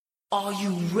Are you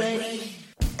ready?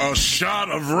 A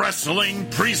Shot of Wrestling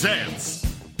presents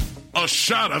A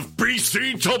Shot of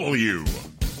BCW.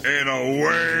 And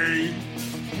away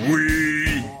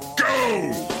we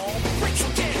go. Break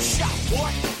your damn shot,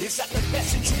 boy. Is that the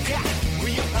message you got?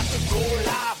 We about to go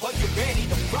live. Are you ready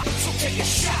to rock? So take a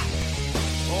shot.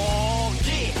 Oh,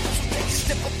 yeah. So take a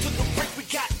step up to the ring. We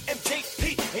got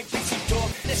MJP and BC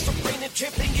Dog. That's the reigning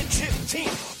championship team.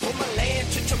 From Milan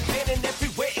to Japan and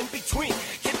everywhere in between.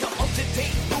 Get the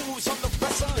up-to-date news on the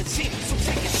wrestling scene. So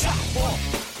take a shot,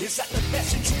 boy. Is that the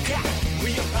message you got?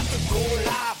 We about to go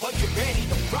live. Are you ready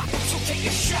to rock? So take a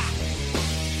shot.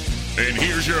 And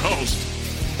here's your host,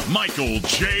 Michael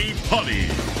J. Putty.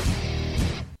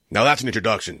 Now that's an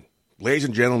introduction. Ladies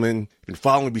and gentlemen, been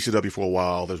following BCW for a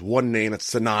while. There's one name that's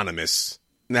synonymous,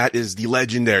 and that is the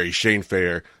legendary Shane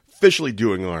Fair, officially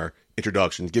doing our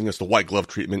introduction, giving us the white glove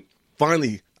treatment.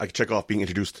 Finally, I can check off being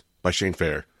introduced by Shane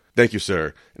Fair. Thank you,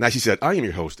 sir. And as he said, I am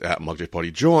your host at Mug J. Putty,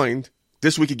 joined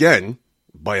this week again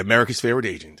by America's favorite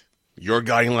agent, your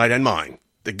guiding light and mine,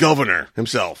 the governor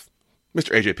himself,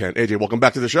 Mr. AJ Penn. AJ, welcome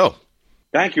back to the show.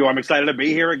 Thank you. I'm excited to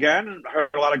be here again. Heard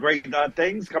a lot of great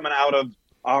things coming out of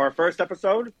our first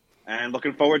episode, and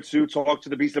looking forward to talk to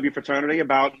the BCW fraternity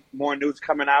about more news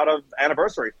coming out of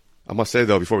Anniversary. I must say,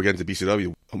 though, before we get into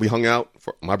BCW, we hung out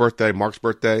for my birthday, Mark's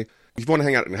birthday. If you want to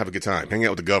hang out and have a good time, hang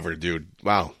out with the governor, dude.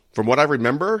 Wow. From what I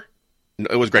remember,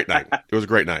 it was a great night. It was a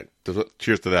great night.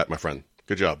 Cheers to that, my friend.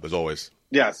 Good job, as always.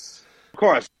 Yes, of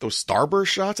course. Those starburst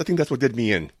shots, I think that's what did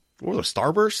me in. What were those,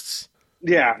 starbursts?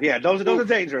 Yeah. Those are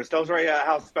dangerous. Those are a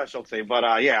house specialty.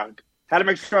 But, yeah, had to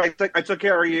make sure I took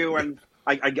care of you, and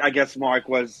I guess Mark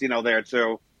was, there,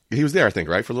 too. He was there, I think,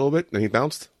 right, for a little bit? Then he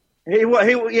bounced? He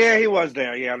was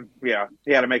there. Yeah.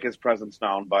 He had to make his presence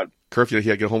known, but Curfew, he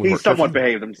had to get home. He somewhat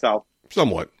behaved himself.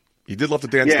 Somewhat. He did love to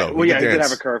dance, though. Well, he did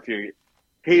have a curfew.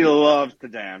 He loves to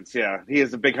dance. Yeah,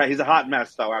 he's a hot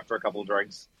mess though. After a couple of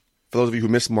drinks. For those of you who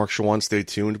missed Mark Schwann, stay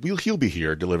tuned. He'll be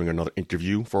here delivering another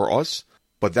interview for us.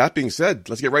 But that being said,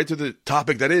 let's get right to the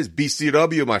topic that is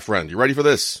BCW, my friend. You ready for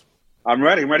this? I'm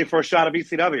ready. I'm ready for a shot of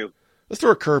BCW. Let's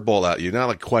throw a curveball at you. Not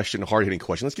like a question, a hard-hitting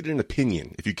question. Let's get an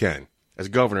opinion, if you can. As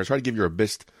governor, try to give your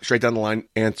best, straight-down-the-line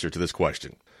answer to this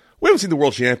question. We haven't seen the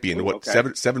world champion in, what,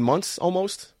 7 months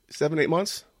almost? 7, 8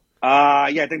 months?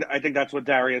 Yeah, I think that's what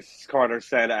Darius Carter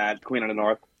said at Queen of the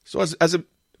North. So as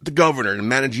the governor in a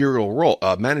managerial role,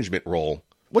 management role,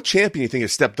 what champion do you think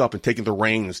has stepped up and taken the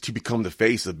reins to become the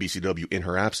face of BCW in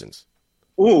her absence?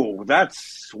 Ooh,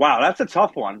 that's a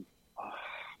tough one.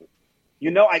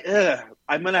 I'm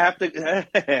gonna have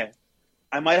to.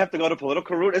 I might have to go to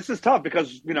political route. This is tough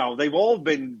because they've all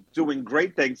been doing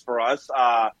great things for us.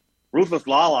 Ruthless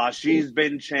Lala, she's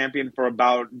been champion for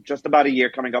just about a year,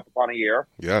 coming up upon a year.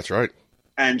 Yeah, that's right.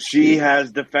 And she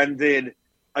has defended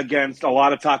against a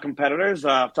lot of top competitors.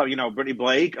 Brittany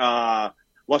Blake,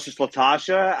 Luscious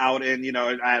Latasha out in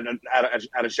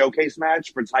at a showcase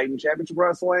match for Titan Championship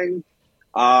Wrestling.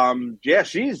 Lala's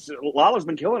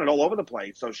been killing it all over the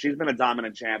place. So she's been a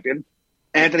dominant champion.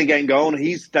 Anthony Gangone,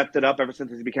 he's stepped it up ever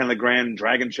since he became the Grand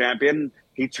Dragon champion.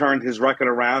 He turned his record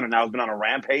around and now has been on a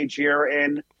rampage here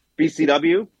in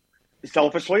BCW.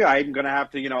 Selfishly, I'm going to have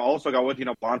to, also go with,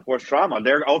 Blonde Force Trauma.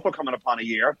 They're also coming upon a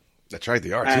year. That's right,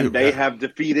 they are, and too. And they have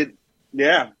defeated,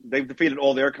 they've defeated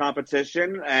all their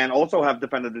competition and also have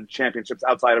defended the championships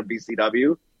outside of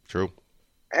BCW. True.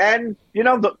 And,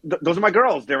 those are my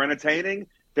girls. They're entertaining.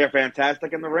 They're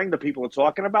fantastic in the ring. The people are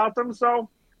talking about them. So,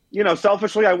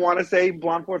 selfishly, I want to say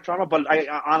Blonde Force Trauma, but I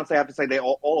honestly have to say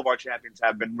all of our champions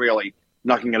have been really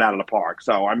knocking it out of the park.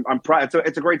 So I'm proud.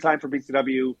 It's a great time for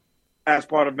BCW. As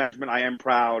part of management, I am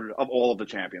proud of all of the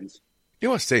champions. You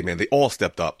know what I say, man? They all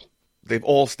stepped up. They've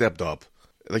all stepped up.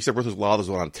 Like you said, Ruthless Lala's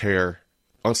on a tear.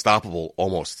 Unstoppable,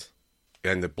 almost.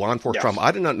 And the Blonde Force Trauma,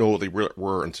 I did not know what they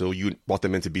were until you brought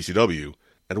them into BCW.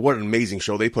 And what an amazing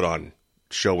show they put on,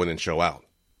 show in and show out.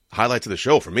 Highlight to the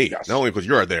show for me. Yes. Not only because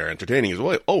you're there entertaining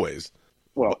as always.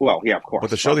 Well, yeah, of course.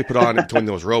 But the show they put on between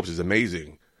those ropes is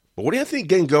amazing. But what do you think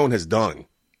Gangone has done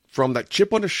from that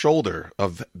chip on his shoulder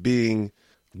of being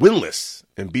winless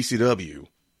in BCW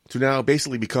to now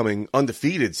basically becoming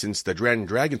undefeated since the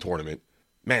Dragon tournament?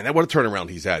 Man, what a turnaround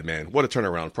he's had, man. What a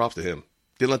turnaround. Props to him.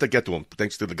 Didn't let that get to him,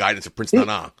 thanks to the guidance of Prince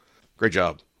Nana. Great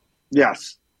job.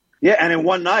 Yes. Yeah, and in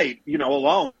one night,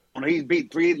 alone, he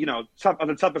beat 3, of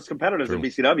the toughest competitors in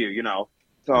BCW,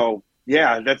 So,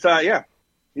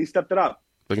 he stepped it up.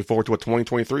 Looking forward to what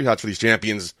 2023 has for these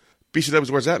champions.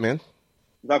 BCW's where's that, man?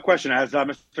 Without question. As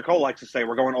Mr. Cole likes to say,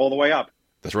 we're going all the way up.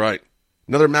 That's right.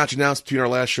 Another match announced between our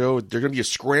last show. There's going to be a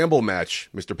scramble match,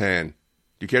 Mr. Pan.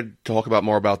 Do you care to talk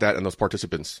more about that and those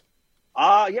participants?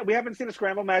 Yeah, we haven't seen a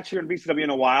scramble match here in BCW in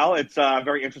a while. It's a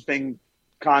very interesting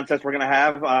contest we're going to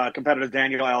have. Competitor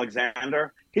Daniel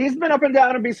Alexander. He's been up and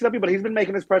down in BCW, but he's been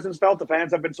making his presence felt. The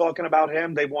fans have been talking about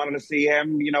him. They've wanted to see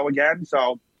him, again.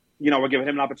 So, we're giving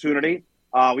him an opportunity.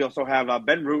 We also have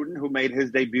Ben Rutten, who made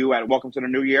his debut at Welcome to the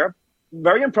New Year.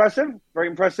 Very impressive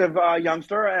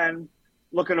youngster, and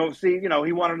looking to see,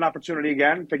 he wanted an opportunity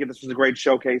again. Figured this was a great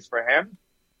showcase for him.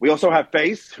 We also have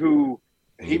Face, who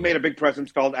he made a big presence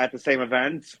felt at the same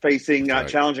event,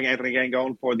 challenging Anthony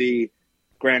Gangone for the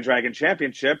Grand Dragon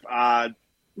Championship.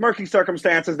 Murky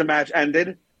circumstances, the match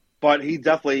ended, but he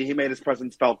made his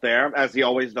presence felt there, as he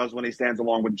always does when he stands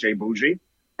along with Jay Bougie,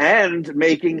 and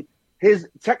making his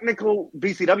technical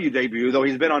BCW debut, though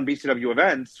he's been on BCW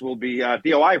events, will be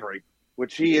Theo Ivory,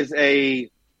 which he is a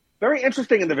very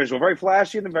interesting individual, very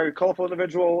flashy and a very colorful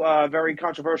individual, very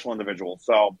controversial individual.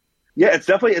 So, yeah, it's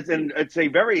a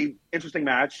very interesting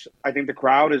match. I think the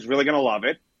crowd is really going to love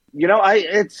it.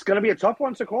 It's going to be a tough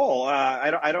one to call.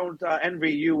 I don't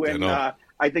envy you, and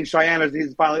I think Cheyenne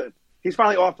he's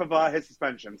finally off of his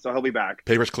suspension, so he'll be back.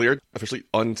 Papers cleared, officially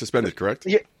unsuspended, correct?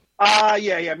 Yeah.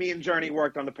 Yeah. Me and Journey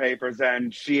worked on the papers,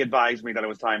 and she advised me that it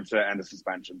was time to end the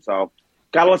suspension. So,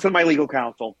 got to listen to my legal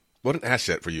counsel. What an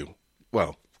asset for you.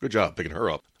 Well, good job picking her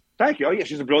up. Thank you. Oh, yeah,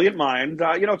 she's a brilliant mind.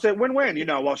 It's a win-win.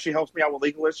 While she helps me out with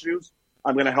legal issues,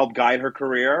 I'm going to help guide her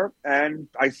career, and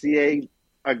I see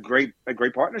a great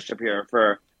partnership here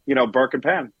for Burke and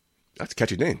Pan. That's a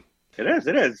catchy name.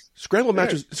 It is. Scramble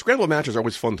matches are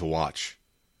always fun to watch.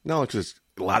 Not only because there's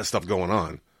a lot of stuff going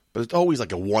on, but it's always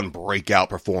like a one breakout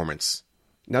performance.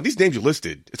 Now, these names you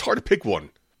listed, it's hard to pick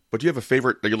one. But do you have a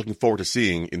favorite that you're looking forward to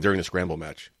seeing during the Scramble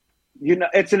match?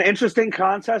 It's an interesting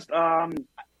contest.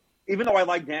 Even though I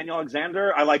like Daniel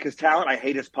Alexander, I like his talent. I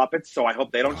hate his puppets, so I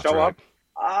hope they don't show up.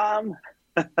 I'm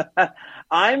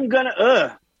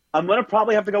gonna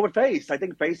probably have to go with Face. I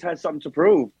think Face has something to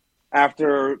prove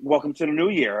after Welcome to the New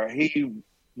Year. He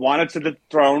wanted to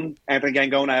dethrone Anthony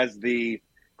Gangone as the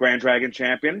Grand Dragon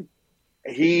champion.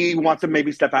 He wants to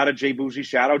maybe step out of Jay Bougie's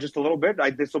shadow just a little bit.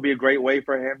 This will be a great way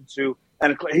for him to,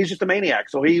 and he's just a maniac,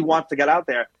 so he wants to get out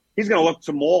there. He's going to look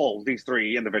to maul these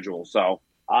three individuals. So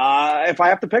if I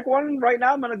have to pick one right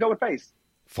now, I'm going to go with Face.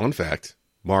 Fun fact,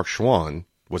 Mark Schwann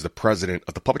was the president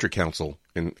of the Puppetry Council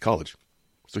in college.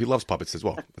 So he loves puppets as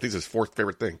well. I think it's his fourth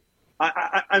favorite thing.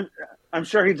 I'm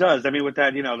sure he does. I mean, with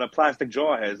that, the plastic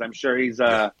jaw I'm sure he's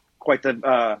quite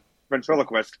the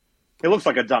ventriloquist. He looks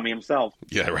like a dummy himself.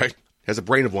 Yeah, right? Has a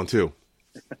brain of one, too.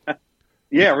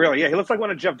 Yeah, really. Yeah, he looks like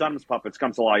one of Jeff Dunham's puppets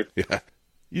come to life. Yeah.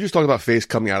 You just talked about Face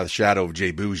coming out of the shadow of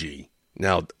Jay Bougie.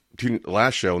 Now, between the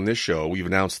last show and this show, we've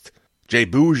announced Jay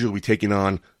Bougie will be taking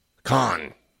on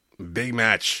Khan. Big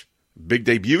match. Big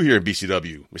debut here in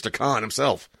BCW. Mr. Khan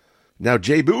himself. Now,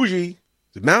 Jay Bougie,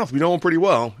 his mouth, we know him pretty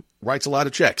well, writes a lot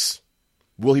of checks.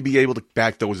 Will he be able to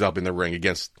back those up in the ring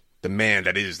against the man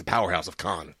that is the powerhouse of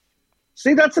Khan?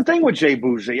 See, that's the thing with Jay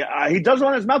Bougie. He does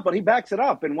run his mouth, but he backs it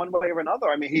up in one way or another.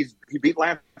 I mean, he beat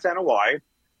Lance Anoa'i.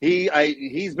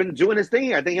 He's been doing his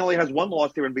thing. I think he only has one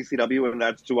loss here in BCW, and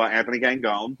that's to Anthony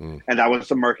Gangone. And that was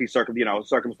some murky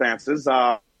circumstances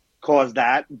caused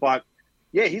that. But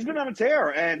yeah, he's been on a tear,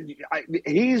 and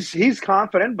he's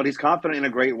confident, but he's confident in a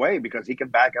great way because he can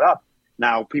back it up.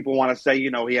 Now, people want to say,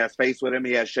 he has Face with him,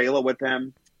 he has Shayla with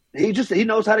him. He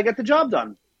knows how to get the job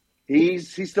done.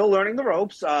 He's still learning the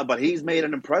ropes, but he's made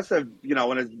an impressive,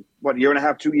 in his, year and a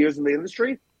half, 2 years in the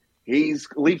industry. He's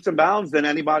leaps and bounds than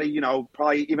anybody,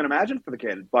 probably even imagined for the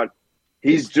kid. But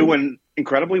he's doing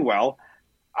incredibly well.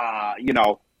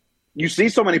 You see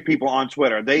so many people on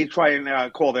Twitter, they try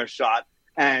and call their shot,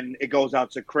 and it goes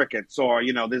out to crickets, or,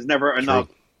 there's never enough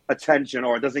attention,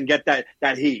 or it doesn't get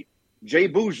that heat. Jay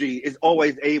Bougie is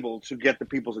always able to get the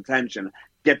people's attention,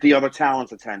 get the other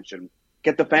talent's attention,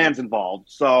 get the fans involved.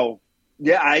 So,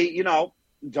 yeah,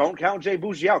 don't count Jay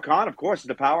Bougie out. Khan, of course, is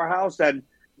the powerhouse, and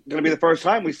it's going to be the first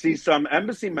time we see some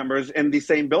embassy members in the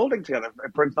same building together.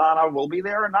 Prince Nana will be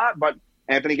there or not, but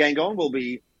Anthony Gangone will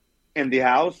be in the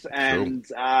house, and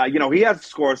he has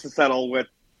scores to settle with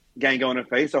Gangone and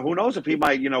Face. So who knows if he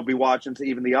might be watching to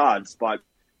even the odds. But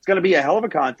it's going to be a hell of a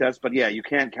contest. But yeah, you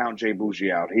can't count Jay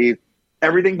Bougie out.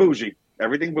 Everything bougie.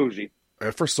 I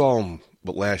first saw him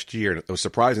last year, and it was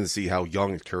surprising to see how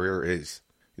young his career is.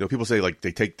 People say like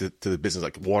they take to the business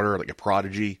like water, like a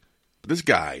prodigy. But this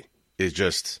guy is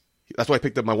just. That's why I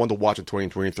picked up my one to watch in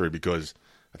 2023 because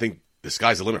I think the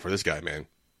sky's the limit for this guy, man.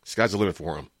 Sky's the limit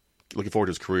for him. Looking forward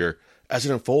to his career as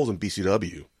it unfolds in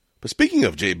BCW. But speaking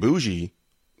of Jay Bougie,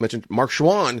 mentioned Mark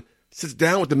Schwann sits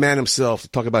down with the man himself to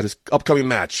talk about his upcoming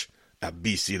match at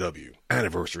BCW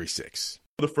Anniversary 6.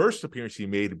 The first appearance you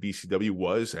made at BCW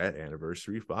was at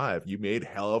Anniversary 5. You made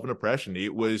hell of an impression.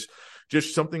 It was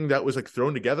just something that was like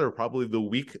thrown together probably the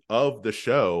week of the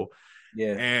show.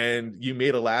 Yeah. And you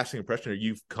made a lasting impression.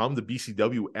 You've come to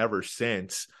BCW ever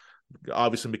since,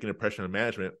 obviously making an impression on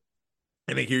management.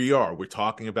 And then here you are. We're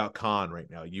talking about Khan right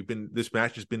now. This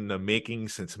match has been in the making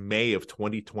since May of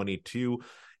 2022.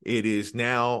 It is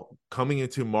now coming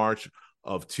into March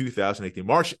of 2018,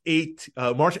 March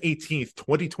 18th,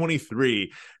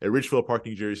 2023 at Ridgefield Park,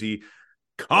 New Jersey.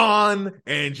 Khan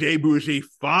and Jay Bougie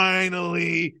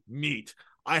finally meet.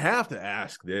 I have to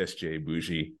ask this, Jay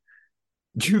Bougie.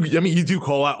 You do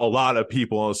call out a lot of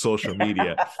people on social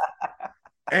media.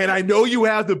 And I know you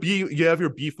have your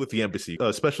beef with the embassy,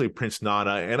 especially Prince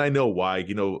Nana, and I know why.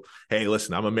 Hey,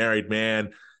 listen, I'm a married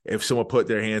man. If someone put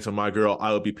their hands on my girl,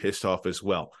 I would be pissed off as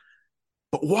well.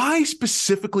 But why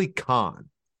specifically Khan?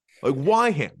 Like,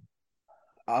 why him?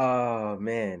 Oh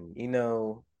man,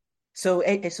 so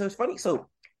it's funny. So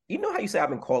how you say I've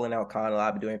been calling out Khan a lot,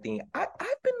 I've been doing everything. I've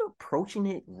been approaching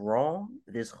it wrong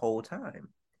this whole time.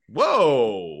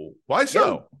 Whoa, why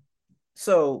so? Yeah.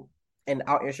 So, and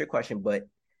I'll answer your question, but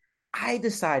I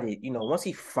decided, once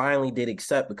he finally did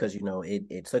accept, because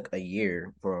it took a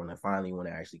year for him to finally want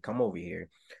to actually come over here.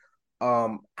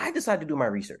 I decided to do my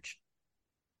research.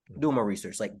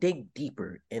 Like dig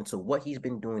deeper into what he's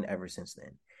been doing ever since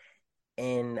then.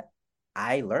 And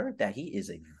I learned that he is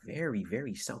a very,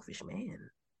 very selfish man.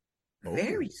 Oh.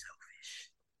 Very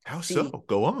selfish. How so?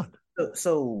 Go on.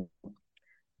 So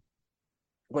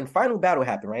when Final Battle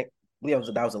happened, right? I believe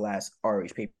that was the last ROH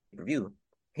pay-per-view.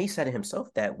 He said to himself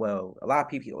that, well, a lot of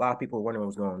people were wondering what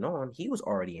was going on. He was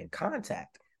already in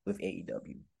contact with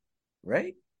AEW,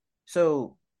 right?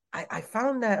 So I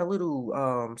found that a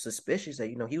little suspicious that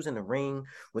he was in the ring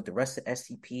with the rest of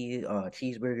STP,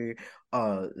 Cheeseburger,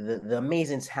 the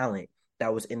amazing talent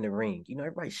that was in the ring.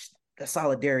 Everybody, a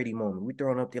solidarity moment. We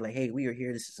throwing up there like, hey, we are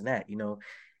here, this and that.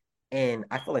 And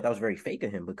I feel like that was very fake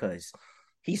of him, because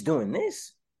he's doing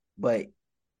this, but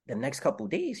the next couple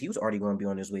of days he was already going to be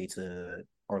on his way to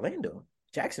Orlando,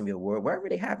 Jacksonville, wherever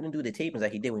they happen to do the tapings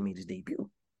that he did when he made his debut.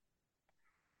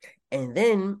 And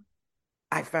then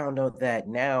I found out that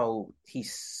now he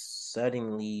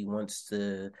suddenly wants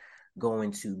to go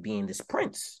into being this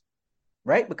prince,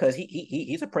 right? Because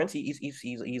he's a prince.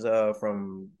 He's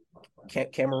from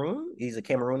Cameroon. He's a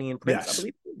Cameroonian prince, yes. I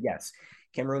believe. Yes,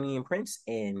 Cameroonian prince.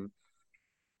 And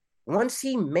once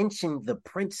he mentioned the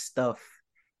prince stuff,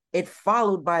 it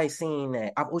followed by saying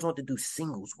that I've always wanted to do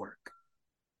singles work.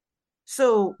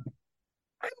 So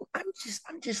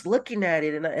I'm just looking at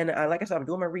it, and I, like I said, I'm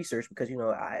doing my research because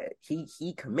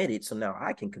he committed, so now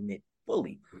I can commit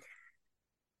fully.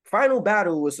 Final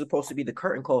Battle was supposed to be the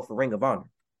curtain call for Ring of Honor.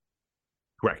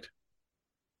 Correct.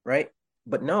 Right?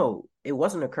 But no, it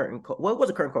wasn't a curtain call. Well, it was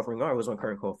a curtain call for Ring of Honor. It was a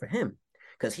curtain call for him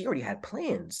because he already had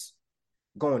plans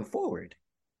going forward.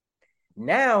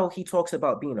 Now he talks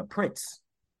about being a prince,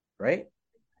 right?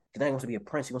 Because now he wants to be a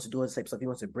prince. He wants to do all this type of stuff. He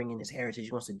wants to bring in his heritage.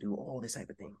 He wants to do all this type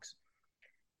of things.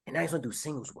 And now he's going to do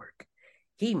singles work.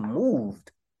 He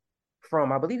moved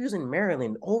from, I believe he was in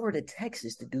Maryland, over to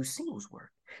Texas to do singles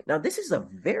work. Now, this is a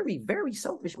very, very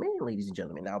selfish man, ladies and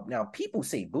gentlemen. Now people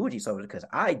say bougie selfish because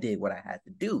I did what I had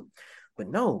to do. But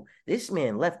no, this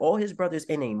man left all his brothers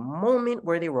in a moment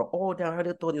where they were all down.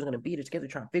 They thought they was going to be there together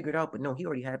trying to figure it out. But no, he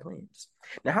already had plans.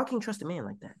 Now, how can you trust a man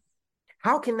like that?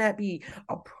 How can that be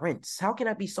a prince? How can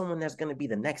that be someone that's going to be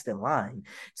the next in line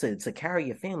to carry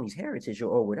your family's heritage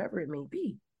or whatever it may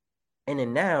be? And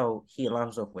then now he aligns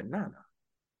himself with Nana.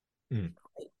 Mm.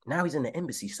 Now he's in the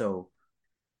embassy. So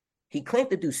he claimed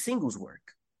to do singles work,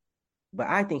 but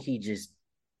I think he just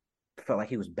felt like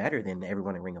he was better than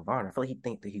everyone in Ring of Honor. I feel like he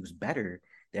think that he was better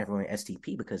than everyone in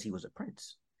STP because he was a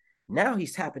prince. Now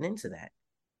he's tapping into that.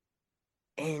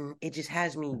 And it just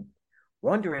has me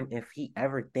wondering if he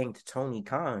ever thanked Tony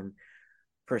Khan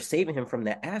for saving him from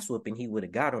that ass whooping he would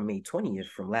have got on May 20th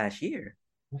from last year.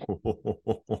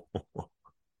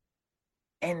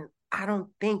 And I don't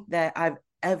think that I've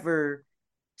ever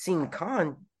seen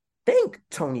Khan thank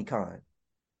Tony Khan.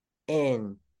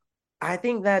 And I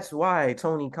think that's why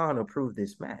Tony Khan approved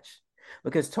this match.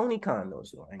 Because Tony Khan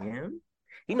knows who I am.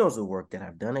 He knows the work that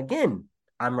I've done. Again,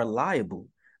 I'm reliable.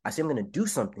 I say I'm going to do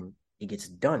something. It gets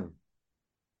done.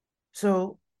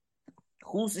 So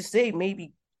who's to say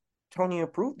maybe Tony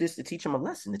approved this to teach him a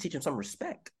lesson, to teach him some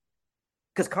respect?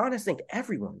 Because Khan has thanked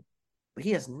everyone, but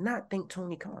he has not thanked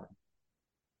Tony Khan.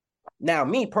 Now,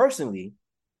 me personally,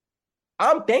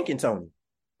 I'm thanking Tony.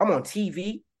 I'm on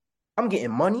TV. I'm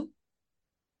getting money.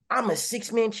 I'm a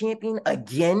 6-man champion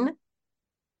again.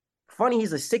 Funny,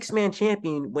 he's a 6-man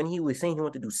champion when he was saying he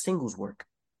wanted to do singles work.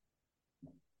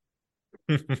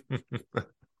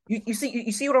 You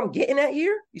see what I'm getting at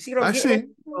here? You see what I'm I getting at? see.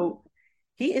 So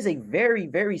he is a very,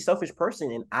 very selfish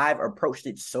person, and I've approached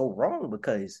it so wrong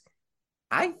because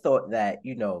I thought that,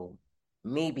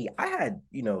 maybe I had,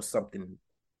 something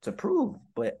to prove,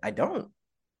 but I don't.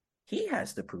 He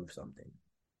has to prove something.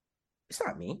 It's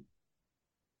not me.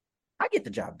 I get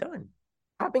the job done.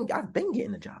 I've been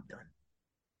getting the job done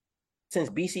since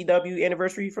BCW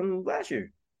anniversary from last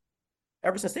year.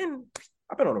 Ever since then,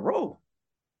 I've been on a roll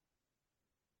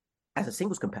as a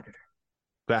singles competitor.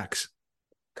 Facts.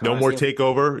 No more Constantly.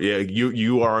 takeover. Yeah,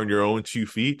 you are on your own 2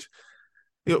 feet.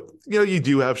 You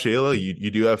do have Shayla. You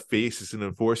do have Face as an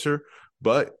enforcer,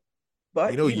 but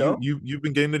But you've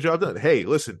been getting the job done. Hey,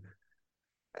 listen.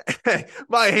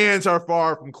 My hands are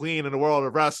far from clean in the world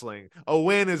of wrestling. A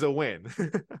win is a win.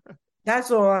 that's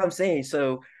all I'm saying.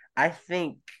 So I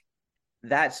think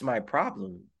that's my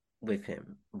problem with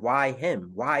him. Why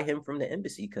him? Why him from the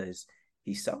embassy? Because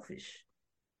he's selfish.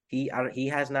 He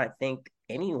has not thanked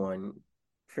anyone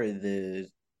for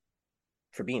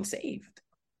being saved.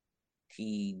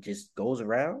 He just goes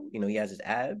around, he has his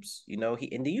abs,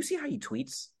 and do you see how he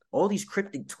tweets? All these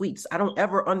cryptic tweets. I don't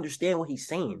ever understand what he's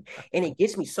saying. And it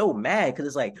gets me so mad because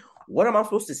it's like, what am I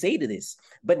supposed to say to this?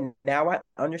 But now I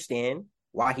understand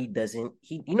why he doesn't.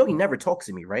 He never talks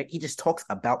to me, right? He just talks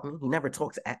about me. He never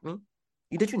talks at me.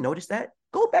 Did you notice that?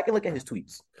 Go back and look at his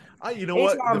tweets. You know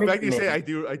Anytime what? I The fact mention you the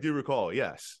say man, I do recall.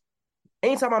 Yes.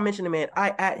 anytime I mention the man,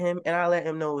 I at him and I let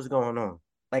him know what's going on.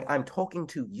 Like I'm talking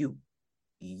to you.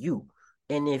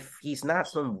 And if he's not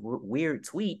some weird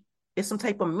tweet, it's some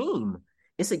type of meme.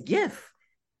 It's a GIF.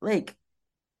 Like,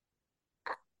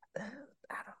 I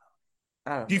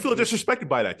don't Do you know. feel disrespected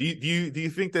by that? Do you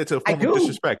think that's a I form of do.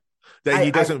 disrespect that I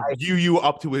he doesn't view you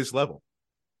up to his level?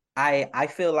 I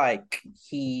feel like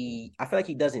he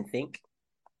doesn't think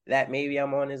that maybe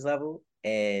I'm on his level,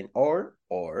 and or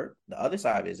the other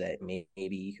side is that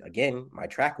maybe again my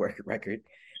track record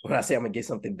when I say I'm gonna get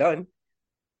something done,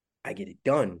 I get it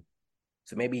done.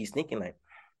 So maybe he's thinking like,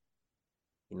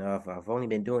 if I've only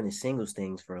been doing the singles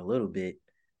things for a little bit,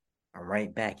 I'm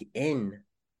right back in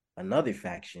another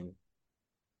faction.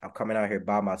 I'm coming out here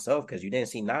by myself because you didn't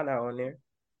see Nana on there.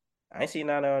 I ain't see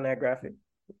Nana on that graphic.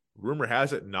 Rumor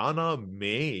has it Nana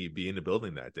may be in the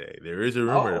building that day. There is a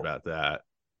rumor Oh, about that.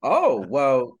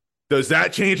 well, Does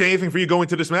that change anything for you going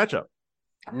to this matchup?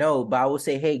 no, but I will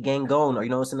say, hey, Gangon,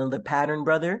 or it's another pattern,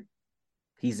 brother.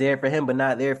 He's there for him, but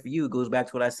not there for you. It goes back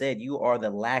to what I said. You are the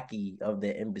lackey of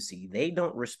the embassy. They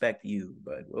don't respect you,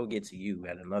 but we'll get to you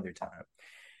at another time.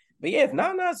 But yeah, if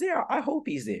Nana's there, I hope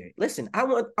he's there. Listen, I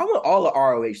want all of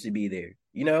ROH to be there.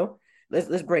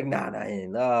 Let's bring Nana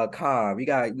in. Khan,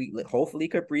 we hopefully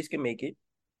Caprice can make it.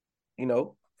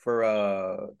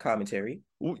 For commentary.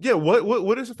 Yeah,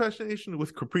 what is the fascination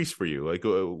with Caprice for you? Like,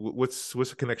 what's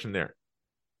the connection there?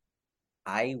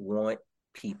 I want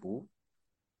people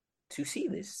to see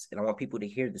this, and I want people to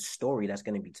hear the story that's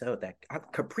going to be told.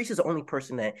 Caprice is the only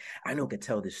person that I know could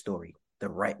tell this story the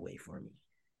right way for me.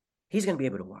 He's going to be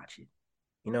able to watch it.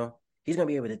 He's going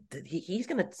to be able to. He's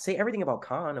going to say everything about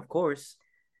Khan, of course,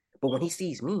 but when he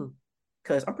sees me,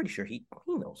 because I'm pretty sure he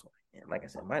knows who I am. Like I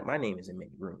said, my name is in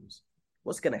many rooms.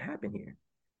 What's going to happen here?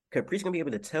 Caprice going to be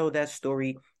able to tell that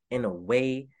story in a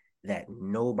way that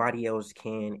nobody else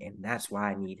can, and that's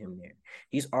why I need him there.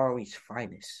 He's always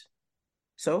finest.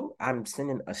 So I'm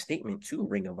sending a statement to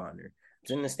Ring of Honor. I'm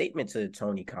sending a statement to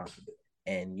Tony Khan.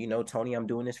 And Tony, I'm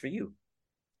doing this for you.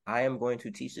 I am going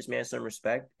to teach this man some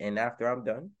respect, and after I'm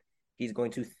done, he's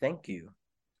going to thank you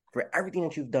for everything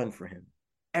that you've done for him.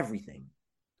 Everything.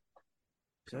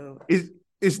 So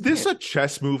is this a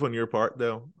chess move on your part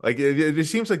though? Like it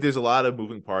seems like there's a lot of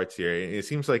moving parts here. It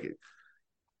seems like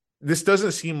this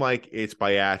doesn't seem like it's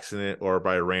by accident or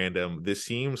by random. This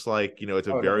seems like, it's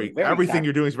a very everything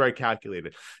you're doing is very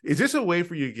calculated. Is this a way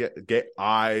for you to get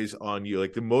eyes on you,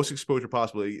 like the most exposure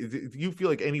possible? Do you feel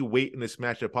like any weight in this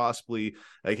match that possibly,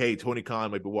 like, hey, Tony Khan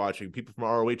might be watching, people from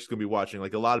ROH is going to be watching,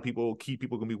 like a lot of key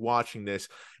people going to be watching this,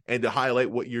 and to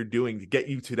highlight what you're doing to get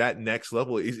you to that next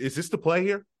level? Is this the play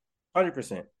here?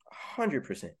 100%,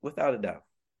 without a doubt.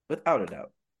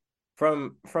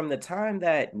 From the time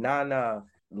that Nana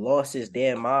lost his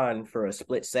damn mind for a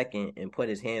split second and put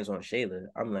his hands on Shayla,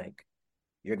 I'm like,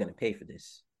 you're gonna pay for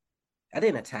this. I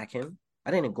didn't attack him.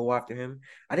 I didn't go after him.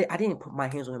 I didn't put my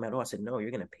hands on him at all. I said, no,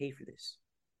 you're gonna pay for this.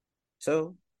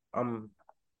 So I'm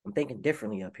thinking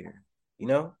differently up here.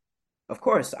 Of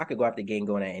course, I could go after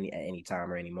Gangon at any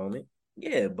time or any moment.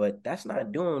 Yeah, but that's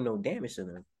not doing no damage to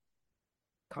them.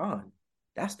 Khan,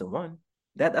 that's the one.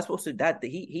 That's supposed to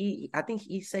he I think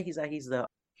he said he's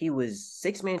He was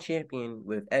 6-man champion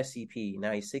with SCP.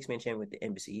 Now he's 6-man champion with the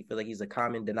Embassy. He feel like he's a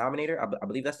common denominator. I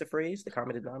believe that's the phrase, the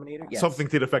common denominator. Yes. Something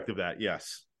to the effect of that.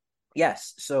 Yes.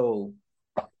 Yes. So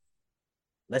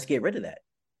let's get rid of that.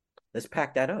 Let's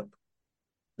pack that up.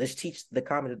 Let's teach the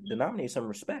common denominator some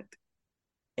respect.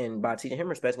 And by teaching him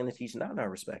respect, it's going to teach Nana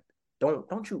respect. Don't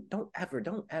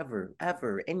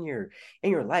ever in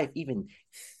your life even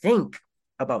think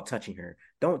about touching her.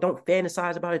 Don't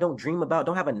fantasize about it. Don't dream about it.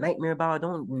 Don't have a nightmare about it.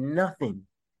 Don't nothing.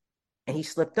 And he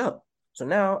slipped up. So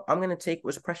now I'm going to take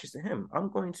what's precious to him. I'm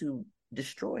going to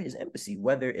destroy his embassy,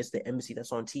 whether it's the embassy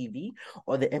that's on TV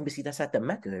or the embassy that's at the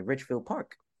Mecca at Ridgefield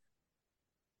Park.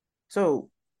 So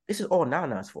this is all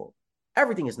Nana's fault.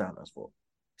 Everything is Nana's fault.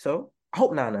 So I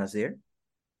hope Nana's there.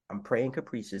 I'm praying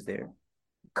Caprice is there.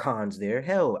 Khan's there.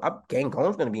 Hell,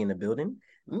 Gangon's going to be in the building.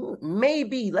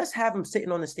 Maybe let's have him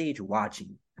sitting on the stage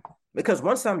watching. Because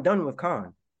once I'm done with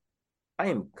Khan, I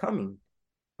am coming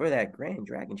for that Grand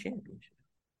Dragon Championship.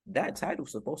 That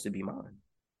title's supposed to be mine.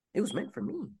 It was meant for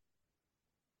me.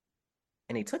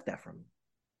 And they took that from me.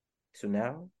 So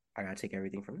now I got to take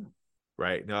everything from them.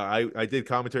 Right. Now, I did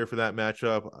commentary for that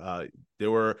matchup.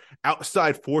 There were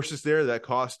outside forces there that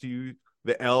cost you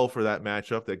the L for that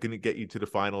matchup that didn't get you to the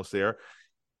finals there.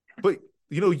 But,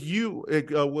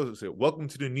 what was it? Welcome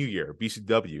to the new year,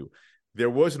 BCW. There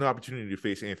was an opportunity to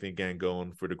face Anthony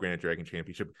Gangone for the Grand Dragon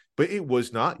Championship, but it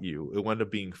was not you. It wound up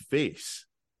being Face.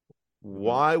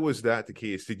 Why was that the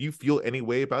case? Did you feel any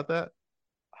way about that?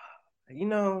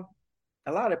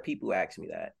 A lot of people ask me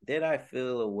that. Did I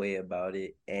feel a way about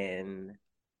it? And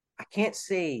I can't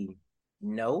say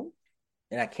no,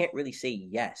 and I can't really say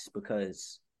yes,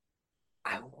 because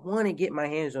I want to get my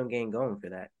hands on Gangone for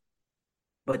that.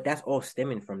 But that's all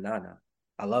stemming from Nana.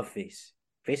 I love Face.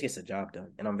 Face gets the job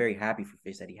done, and I'm very happy for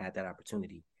Face that he had that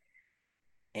opportunity.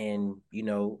 And,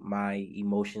 my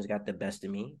emotions got the best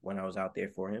of me when I was out there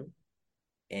for him.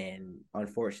 And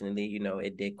unfortunately,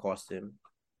 it did cost him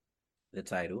the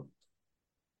title.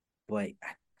 But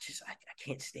I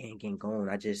can't stand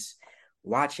Gangone. I just,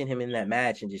 watching him in that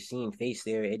match and just seeing Face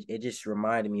there, it just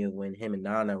reminded me of when him and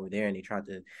Nana were there and they tried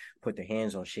to put their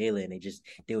hands on Shayla and they just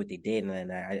did what they did.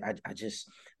 And I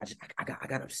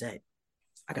got upset.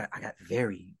 I got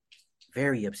very,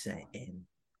 very upset. And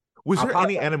was there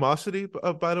any animosity,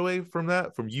 by the way, from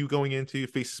you going into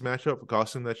Face's matchup,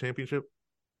 costing that championship?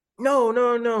 No.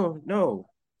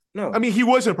 I mean, he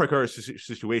was in a precarious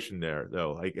situation there,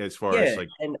 though. Like as far as like,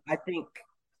 and I think,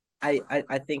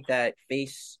 I think that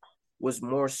Face was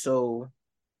more so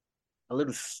a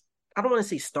little, I don't want to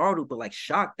say startled, but like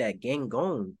shocked that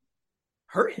Gangone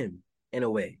hurt him in a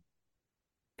way.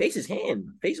 Face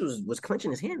was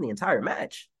clenching his hand the entire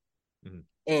match. Mm-hmm.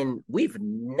 And we've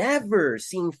never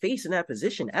seen Face in that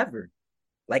position ever,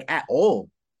 like at all.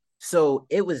 So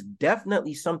it was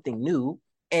definitely something new.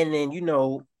 And then,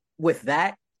 with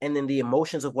that, and then the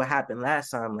emotions of what happened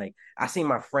last time, like I see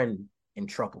my friend in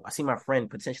trouble. I see my friend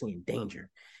potentially in danger.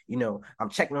 I'm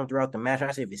checking him throughout the match.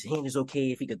 I say if his hand is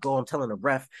okay, if he could go, I'm telling the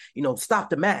ref, stop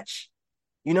the match.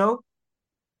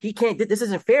 He can't. This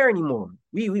isn't fair anymore.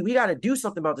 We got to do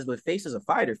something about this. But Face is a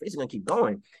fighter. Face is gonna keep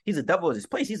going. He's a devil of his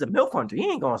place. He's a milk hunter. He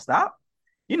ain't gonna stop.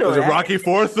 Was it Rocky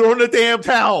IV throwing the damn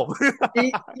towel?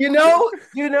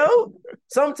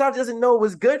 Sometimes he doesn't know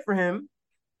what's good for him.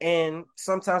 And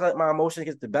sometimes my emotion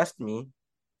gets the best of me.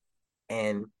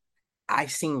 And I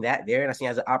seen that there, and I seen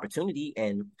it as an opportunity.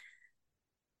 And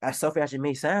as selfish as it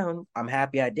may sound, I'm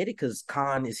happy I did it because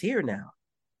Khan is here now.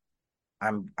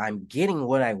 I'm getting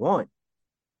what I want.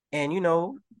 And,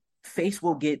 Face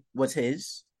will get what's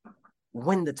his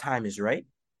when the time is right.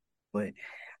 But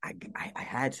I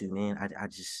had to, man. I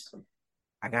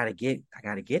gotta get it. I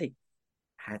had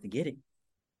to get it.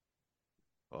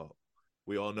 Well,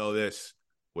 we all know this.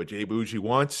 What Jay Bougie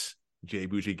wants, Jay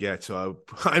Bougie gets. So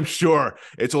I'm sure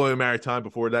it's only a matter of time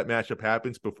before that matchup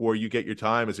happens, before you get your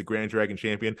time as a Grand Dragon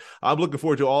champion. I'm looking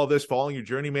forward to all this, following your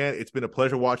journey, man. It's been a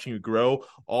pleasure watching you grow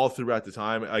all throughout the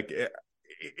time. Like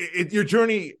your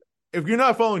journey, if you're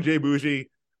not following Jay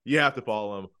Bougie, you have to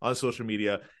follow him on social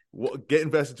media. Get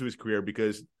invested into his career,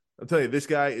 because I'm telling you, this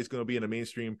guy is going to be in the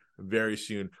mainstream very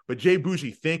soon. But Jay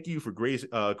Bougie, thank you for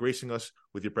gracing us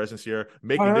with your presence here,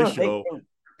 making this show.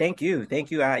 Thank you.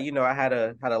 I had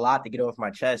a lot to get off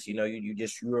my chest. You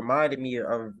reminded me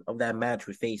of that match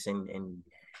with Face and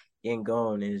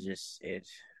Gangone. It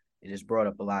just brought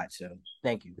up a lot. So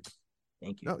thank you.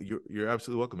 No, you're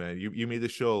absolutely welcome, man. You made the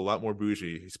show a lot more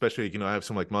bougie, especially I have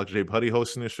some like Michael J. Putty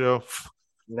hosting the show.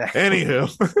 Anywho.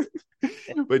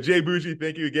 But Jay Bougie,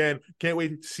 thank you again. Can't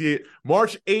wait to see it.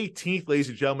 March 18th, ladies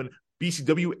and gentlemen,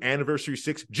 BCW Anniversary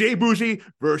 6, Jay Bougie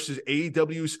versus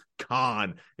AEW's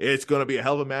Khan. It's going to be a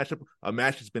hell of a matchup, a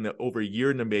match that's been over a year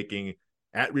in the making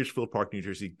at Ridgefield Park, New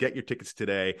Jersey. Get your tickets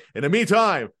today. In the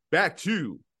meantime, back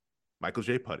to Michael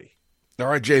J. Putty. All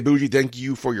right, Jay Bougie, thank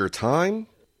you for your time,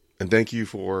 and thank you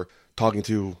for talking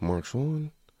to Mark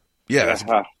Swan. Yeah,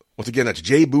 once again, that's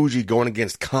Jay Bougie going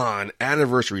against Khan,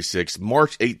 Anniversary 6,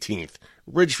 March 18th,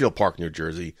 Ridgefield Park, New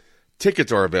Jersey.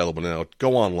 Tickets are available now.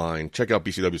 Go online. Check out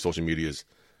BCW social medias.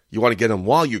 You want to get them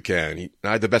while you can.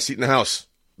 I had the best seat in the house.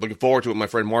 Looking forward to it, my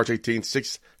friend. March 18th,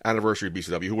 6th anniversary of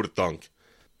BCW. Who would have thunk?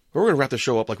 We're going to wrap the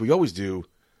show up like we always do.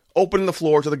 Open the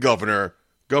floor to the governor.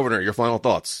 Governor, your final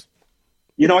thoughts.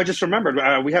 You know, I just remembered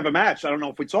we have a match. I don't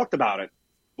know if we talked about it.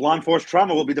 Blonde Force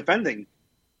Trauma will be defending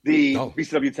the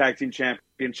BCW Tag Team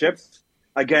Championships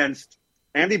against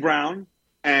Andy Brown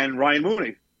and Ryan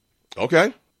Mooney.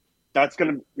 Okay. That's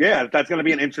gonna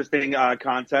be an interesting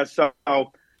contest. So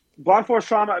Blonde Force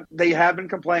Trauma, they have been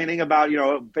complaining about,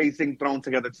 facing thrown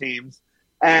together teams.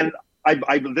 And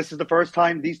I this is the first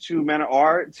time these two men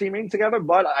are teaming together,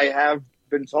 but I have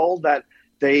been told that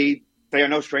they are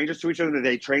no strangers to each other.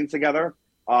 They train together.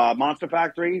 Monster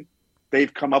Factory,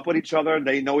 they've come up with each other.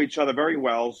 They know each other very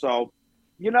well. So,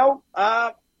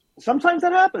 sometimes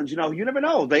that happens. You never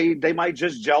know. They might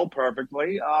just gel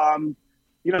perfectly.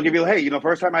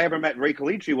 First time I ever met Ray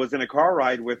Calici was in a car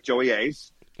ride with Joey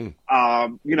Ace,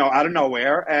 out of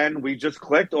nowhere, and we just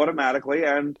clicked automatically.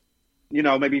 And,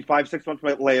 maybe 5-6 months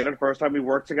later, the first time we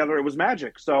worked together, it was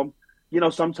magic. So,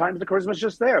 sometimes the charisma's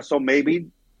just there. So maybe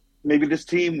this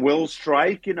team will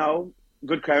strike,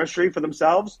 good chemistry for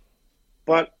themselves,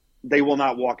 but they will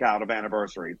not walk out of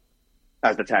Anniversary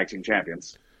as the tag team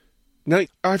champions. Now,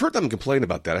 I've heard them complain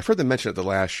about that. I've heard them mention at the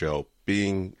last show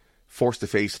being forced to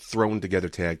face thrown together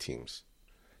tag teams.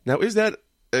 Now, is that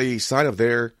a sign of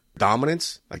their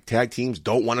dominance? Like tag teams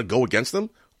don't want to go against them?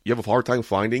 You have a hard time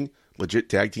finding legit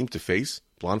tag teams to face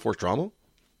Blonde Force Trauma?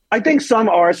 I think some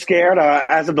are scared.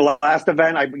 As of the last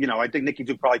event, I think Nikki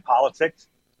Duke probably politicked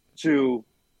to,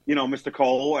 Mr.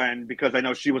 Cole, and because I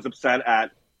know she was upset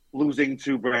at losing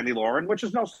to Brandy Lauren, which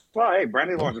is no slight. Hey,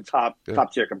 Brandy Lauren's a top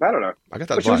tier competitor. I got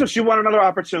that. But she won another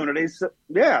opportunity. So,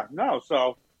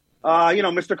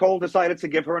 Mr. Cole decided to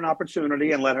give her an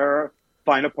opportunity and let her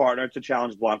find a partner to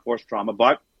challenge Blonde Force Trauma.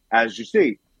 But as you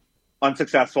see,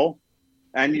 unsuccessful,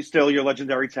 and you're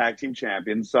legendary tag team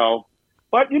champion. So,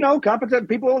 but competent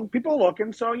people are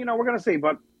looking. So we're going to see.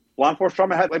 But Blonde Force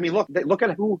Trauma look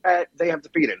at who they have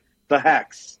defeated. The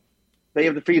Hex. They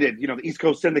have defeated, the East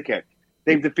Coast Syndicate.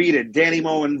 They've defeated Danny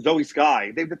Moe and Zoe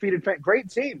Sky. They've defeated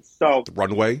great teams. So the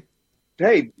Runway.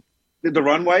 Hey, the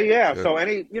Runway, yeah. So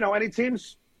any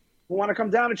teams who want to come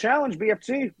down and challenge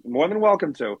BFT, more than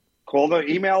welcome to.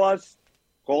 Email us,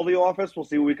 call the office. We'll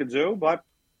see what we can do. But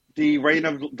the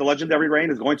legendary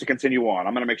reign is going to continue on.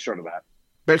 I'm going to make sure of that.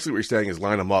 Basically, what you're saying is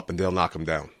line them up and they'll knock them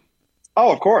down.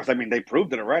 Oh, of course. I mean, they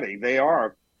proved it already. They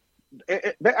are.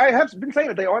 I have been saying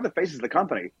that they are the faces of the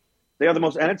company. They are the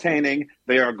most entertaining.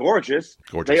 They are gorgeous.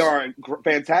 They are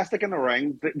fantastic in the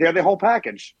ring. They're the whole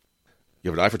package.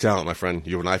 You have an eye for talent, my friend.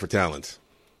 You have an eye for talent.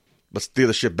 Let's steer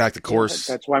the ship back to course.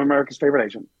 That's why I'm America's favorite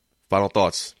agent. Final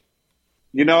thoughts.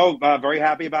 Very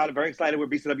happy about it. Very excited where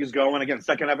BCW's going. Again,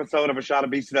 second episode of A Shot of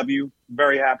BCW.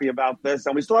 Very happy about this.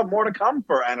 And we still have more to come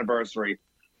for Anniversary.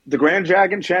 The Grand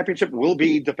Dragon Championship will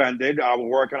be defended. We're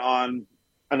working on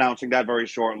announcing that very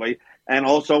shortly. And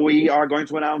also we are going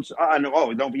to announce,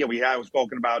 don't forget, we have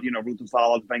spoken about, Ruth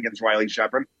Sala defending against Riley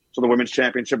Shepard. So the Women's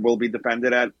Championship will be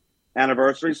defended at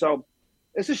Anniversary. So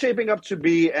this is shaping up to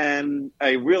be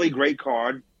a really great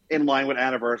card in line with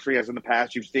Anniversary, as in the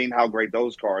past. You've seen how great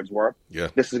those cards were. Yeah.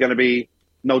 This is going to be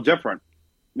no different.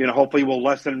 Hopefully we'll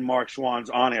lessen Mark Schwann's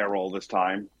on-air role this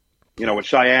time, with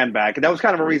Cheyenne back. And that was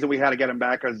kind of a reason we had to get him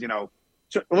back because, a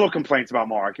little complaints about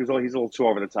Mark. He's a little too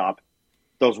over the top.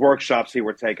 Those workshops he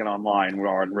were taking online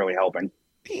aren't really helping.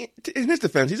 In his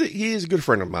defense, he is a good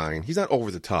friend of mine. He's not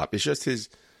over the top. It's just his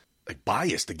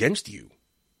bias against you.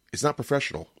 It's not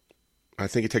professional. I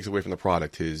think it takes away from the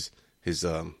product. His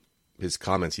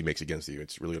comments he makes against you.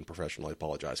 It's really unprofessional. I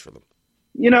apologize for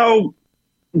them.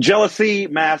 Jealousy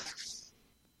masks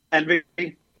envy.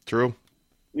 True.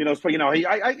 Even though he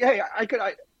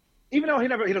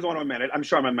doesn't want to admit it, I'm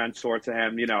sure I'm a mentor to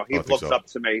him. He looks up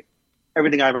to me.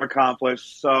 Everything I've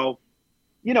accomplished. So,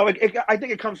 I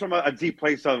think it comes from a deep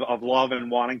place of love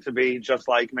and wanting to be just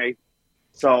like me.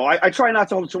 So I try not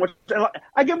to hold too much.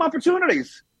 I give him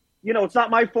opportunities. It's not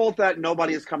my fault that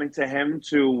nobody is coming to him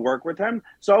to work with him.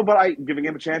 So, but I'm giving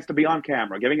him a chance to be on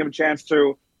camera, giving him a chance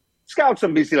to scout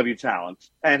some BCW talent.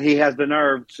 And he has the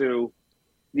nerve to,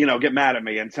 get mad at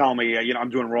me and tell me, I'm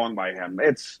doing wrong by him.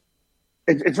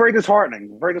 It's very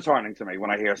disheartening to me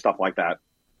when I hear stuff like that.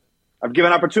 I've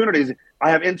given opportunities.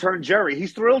 I have intern Jerry.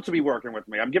 He's thrilled to be working with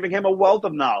me. I'm giving him a wealth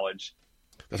of knowledge.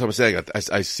 That's what I'm saying.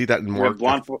 I see that in more.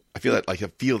 I feel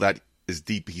that is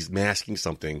deep. He's masking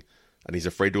something, and he's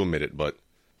afraid to admit it. But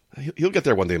he'll get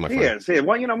there one day, my friend. He is.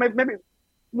 Well, maybe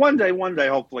one day,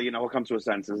 hopefully, he'll come to his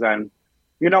senses. And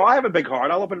I have a big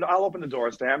heart. I'll open the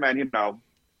doors to him, and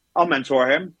I'll mentor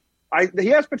him. He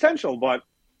has potential, but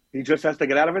he just has to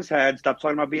get out of his head. Stop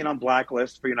talking about being on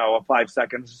blacklist for 5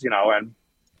 seconds. And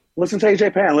listen to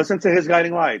AJ Pan. Listen to his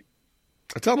guiding light.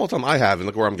 I tell him all the time I have, and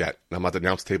look where I'm at. I'm at the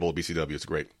announce table at BCW. It's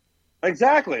great.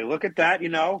 Exactly. Look at that.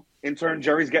 Intern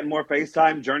Jerry's getting more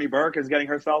FaceTime. Journey Burke is getting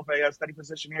herself a steady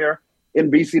position here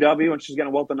in BCW, and she's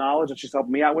getting a wealth of knowledge, and she's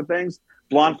helping me out with things.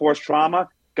 Blonde Force Trauma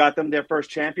got them their first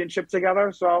championship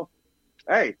together. So,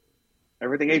 hey,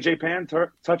 everything AJ Pan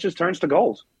touches turns to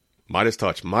gold. Midas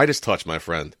touch, my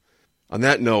friend. On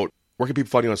that note, where can people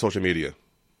find you on social media?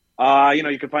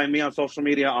 You can find me on social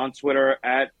media on Twitter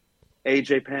at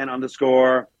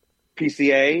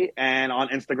AJPan_PCA and on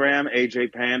Instagram,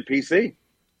 AJPanPC.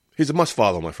 He's a must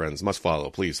follow, my friends. Must follow.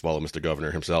 Please follow Mr.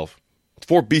 Governor himself.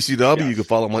 For BCW, yes. You can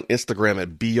follow him on Instagram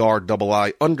at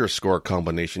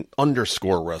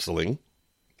BRII_combination_wrestling.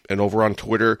 And over on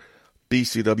Twitter,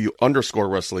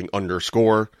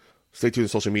 BCW_wrestling_. Stay tuned to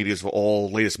social medias for all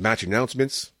latest match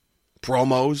announcements,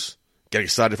 promos, get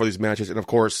excited for these matches, and of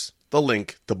course, the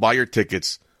link to buy your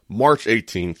tickets, March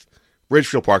 18th,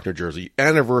 Ridgefield Park, New Jersey,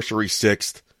 Anniversary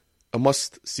 6th, a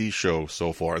must-see show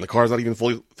so far. And the card's not even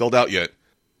fully filled out yet.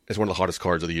 It's one of the hottest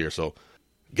cards of the year, so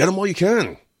get them while you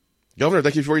can. Governor,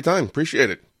 thank you for your time. Appreciate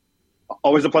it.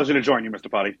 Always a pleasure to join you,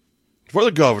 Mr. Putty. For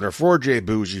the Governor, for Jay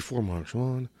Bougie, for Mark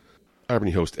Schwann, I'm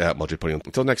your host at Multi Putty.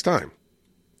 Until next time,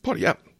 Putty out.